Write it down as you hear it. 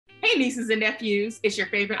Hey, nieces and nephews, it's your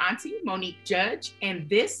favorite auntie, Monique Judge, and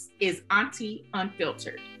this is Auntie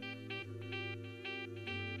Unfiltered.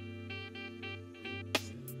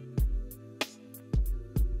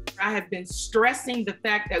 I have been stressing the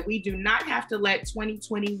fact that we do not have to let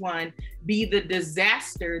 2021 be the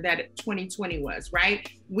disaster that 2020 was, right?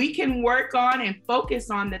 We can work on and focus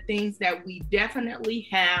on the things that we definitely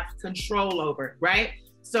have control over, right?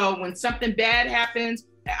 So when something bad happens,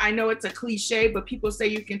 I know it's a cliche, but people say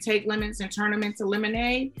you can take lemons and turn them into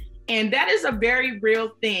lemonade. And that is a very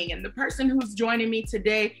real thing. And the person who's joining me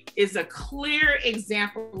today is a clear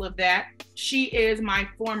example of that. She is my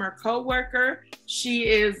former coworker. She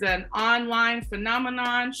is an online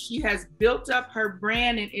phenomenon. She has built up her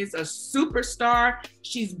brand and is a superstar.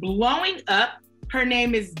 She's blowing up. Her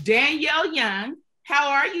name is Danielle Young. How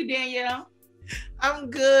are you, Danielle?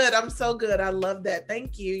 I'm good. I'm so good. I love that.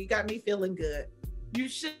 Thank you. You got me feeling good. You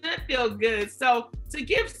should feel good. So to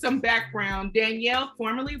give some background, Danielle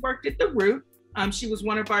formerly worked at The Root. She was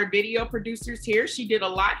one of our video producers here. She did a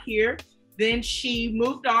lot here. Then she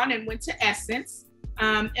moved on and went to Essence.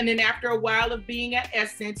 And then after a while of being at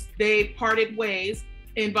Essence, they parted ways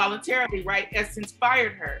involuntarily, right? Essence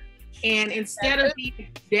fired her. And instead of being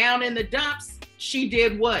down in the dumps, she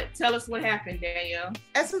did what? Tell us what happened, Danielle.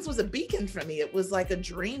 Essence was a beacon for me. It was like a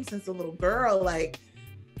dream since a little girl.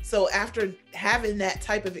 So after having that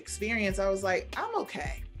type of experience, I was like, I'm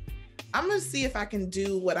okay. I'm going to see if I can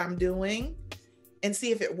do what I'm doing and see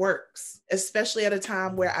if it works, especially at a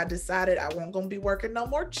time where I decided I wasn't going to be working no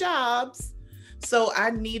more jobs. So I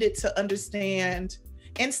needed to understand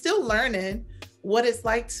and still learning what it's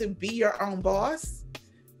like to be your own boss.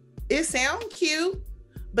 It sounds cute,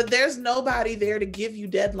 but there's nobody there to give you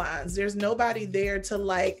deadlines. There's nobody there to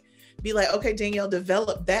be like, okay, Danielle,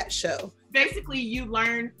 develop that show. Basically, you're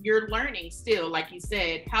learning still, like you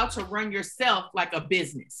said, how to run yourself like a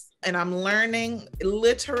business. And I'm learning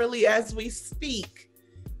literally as we speak,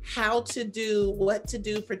 how to do, what to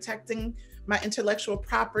do, protecting my intellectual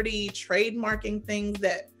property, trademarking things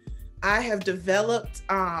that I have developed.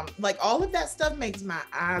 All of that stuff makes my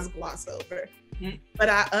eyes gloss over. Mm-hmm. But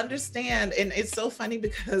I understand, and it's so funny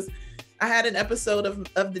because I had an episode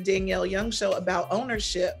of the Danielle Young show about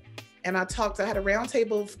ownership. And I had a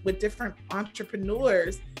roundtable with different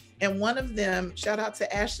entrepreneurs. And one of them, shout out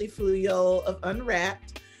to Ashley Fuyol of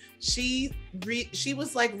Unwrapped, she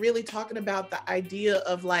was really talking about the idea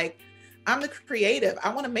of I'm the creative.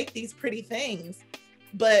 I want to make these pretty things,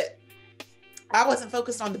 but I wasn't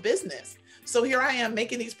focused on the business. So here I am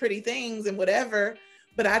making these pretty things and whatever,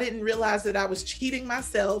 but I didn't realize that I was cheating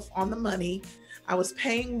myself on the money. I was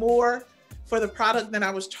paying more for the product than I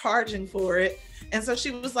was charging for it. And so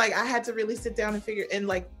she was like, I had to really sit down and figure and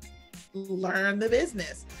learn the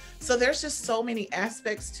business. So there's just so many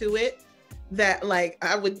aspects to it that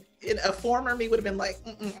a former me would have been like,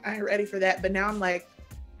 I ain't ready for that. But now I'm like,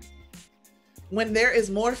 when there is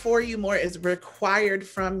more for you, more is required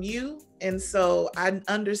from you. And so I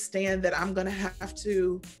understand that I'm going to have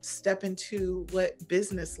to step into what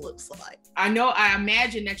business looks like. I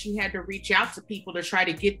imagine that you had to reach out to people to try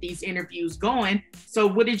to get these interviews going. So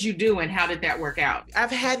what did you do and how did that work out?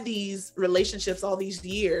 I've had these relationships all these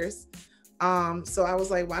years. So I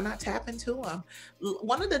was like, why not tap into them?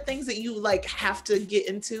 One of the things that you have to get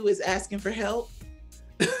into is asking for help.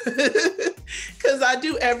 Because I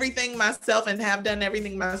do everything myself and have done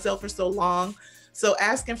everything myself for so long. So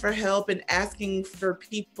asking for help and asking for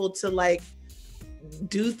people to not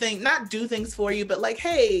do things for you, but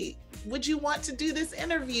hey, would you want to do this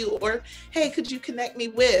interview? Or, hey, could you connect me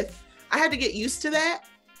with? I had to get used to that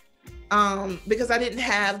because I didn't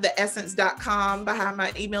have the essence.com behind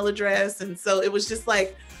my email address. And so it was just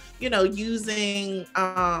using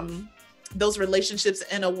those relationships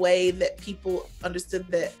in a way that people understood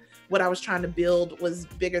that what I was trying to build was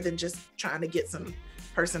bigger than just trying to get some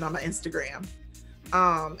person on my Instagram.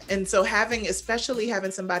 And so especially having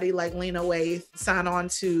somebody like Lena Waithe sign on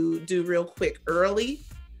to do Real Quick early,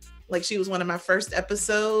 she was one of my first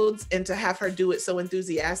episodes, and to have her do it so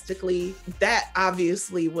enthusiastically, that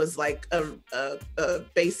obviously was a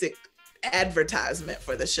basic advertisement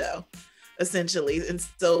for the show, essentially. And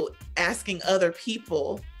so asking other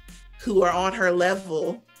people who are on her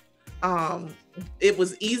level, it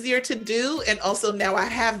was easier to do. And also now I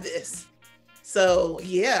have this. So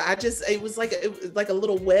yeah, it was like a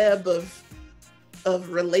little web of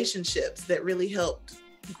relationships that really helped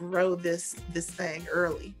grow this thing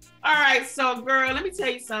early. All right, so girl, let me tell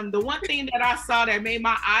you something. The one thing that I saw that made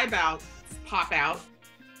my eyebrows pop out.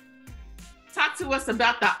 Talk to us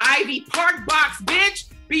about the Ivy Park box,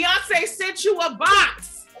 bitch. Beyonce sent you a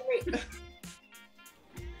box.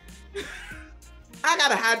 I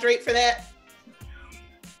gotta hydrate for that.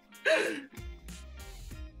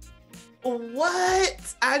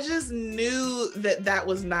 What? I just knew that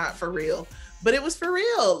was not for real, but it was for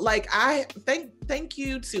real. Like, I thank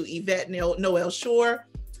you to Yvette Noel Shore.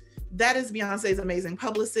 That is Beyonce's amazing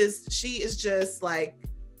publicist. She is just like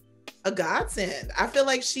a godsend. I feel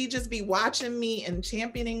like she just be watching me and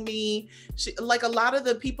championing me. She, like a lot of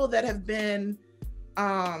the people that have been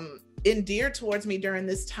endeared towards me during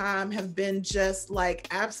this time have been just like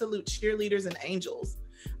absolute cheerleaders and angels.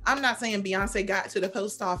 I'm not saying Beyonce got to the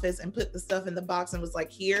post office and put the stuff in the box and was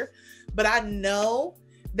like, here, but I know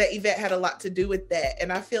that Yvette had a lot to do with that.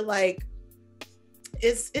 And I feel like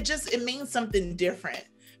it means something different,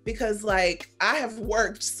 because like I have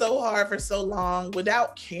worked so hard for so long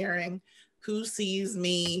without caring who sees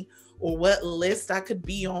me or what list I could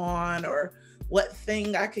be on or what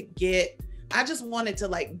thing I could get. I just wanted to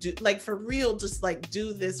like do, like for real, just like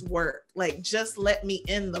do this work, like just let me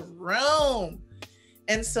in the room.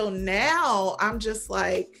 And so now I'm just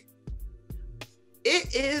like,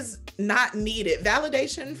 it is not needed.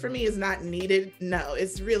 Validation for me is not needed. No,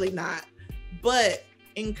 it's really not. But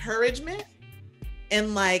encouragement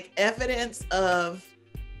and like evidence of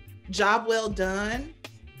job well done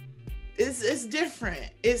is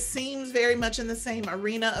different. It seems very much in the same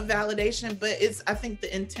arena of validation, but it's, I think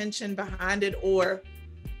the intention behind it or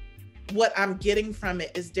what I'm getting from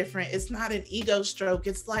it is different. It's not an ego stroke.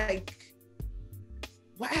 It's like,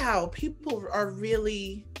 wow, people are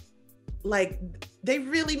really like, they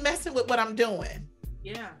really messing with what I'm doing.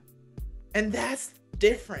 Yeah. And that's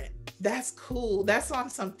different. That's cool. That's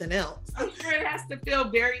on something else. I'm sure it has to feel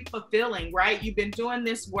very fulfilling, right? You've been doing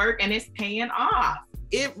this work and it's paying off.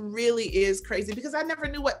 It really is crazy, because I never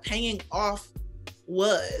knew what paying off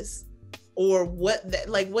was or what that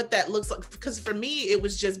looks like. Because for me, it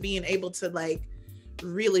was just being able to like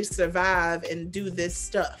really survive and do this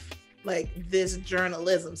stuff. Like this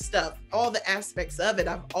journalism stuff, all the aspects of it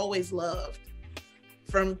I've always loved,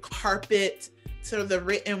 from carpet to the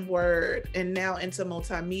written word, and now into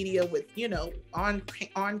multimedia with, you know, on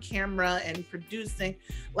camera and producing.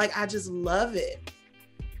 Like, I just love it.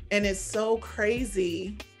 And it's so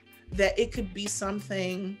crazy that it could be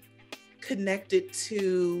something connected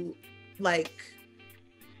to like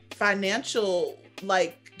financial,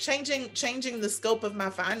 like changing the scope of my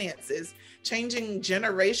finances, changing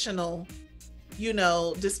generational, you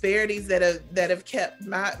know, disparities that have kept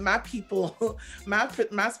my people,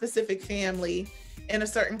 my specific family in a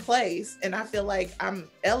certain place. And I feel like I'm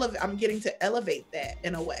getting to elevate that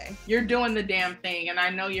in a way. You're doing the damn thing. And I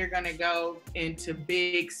know you're going to go into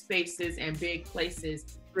big spaces and big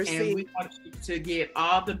places. And we want you to get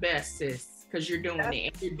all the best, sis, because you're doing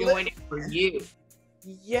it. And you're doing it for you.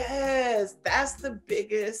 Yes, that's the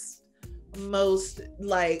biggest, most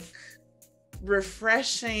like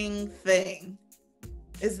refreshing thing,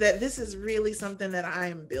 is that this is really something that I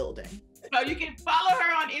am building. So you can follow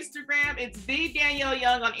her on Instagram. It's the Danielle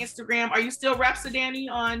Young on Instagram. Are you still Rhapsodani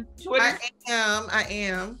on Twitter? I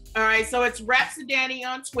am. All right, so it's Rhapsodani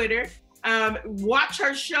on Twitter. Watch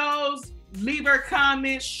her shows, leave her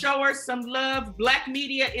comments, show her some love. Black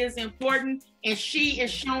media is important, and she is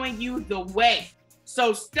showing you the way.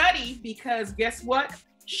 So study, because guess what?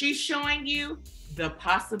 She's showing you the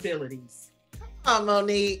possibilities. Oh,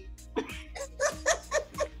 Monique.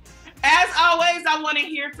 As always, I want to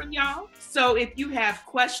hear from y'all. So if you have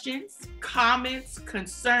questions, comments,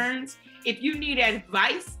 concerns, if you need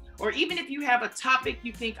advice, or even if you have a topic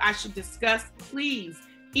you think I should discuss, please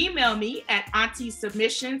email me at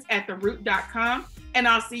auntiesubmissions@theroot.com, and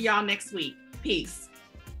I'll see y'all next week. Peace.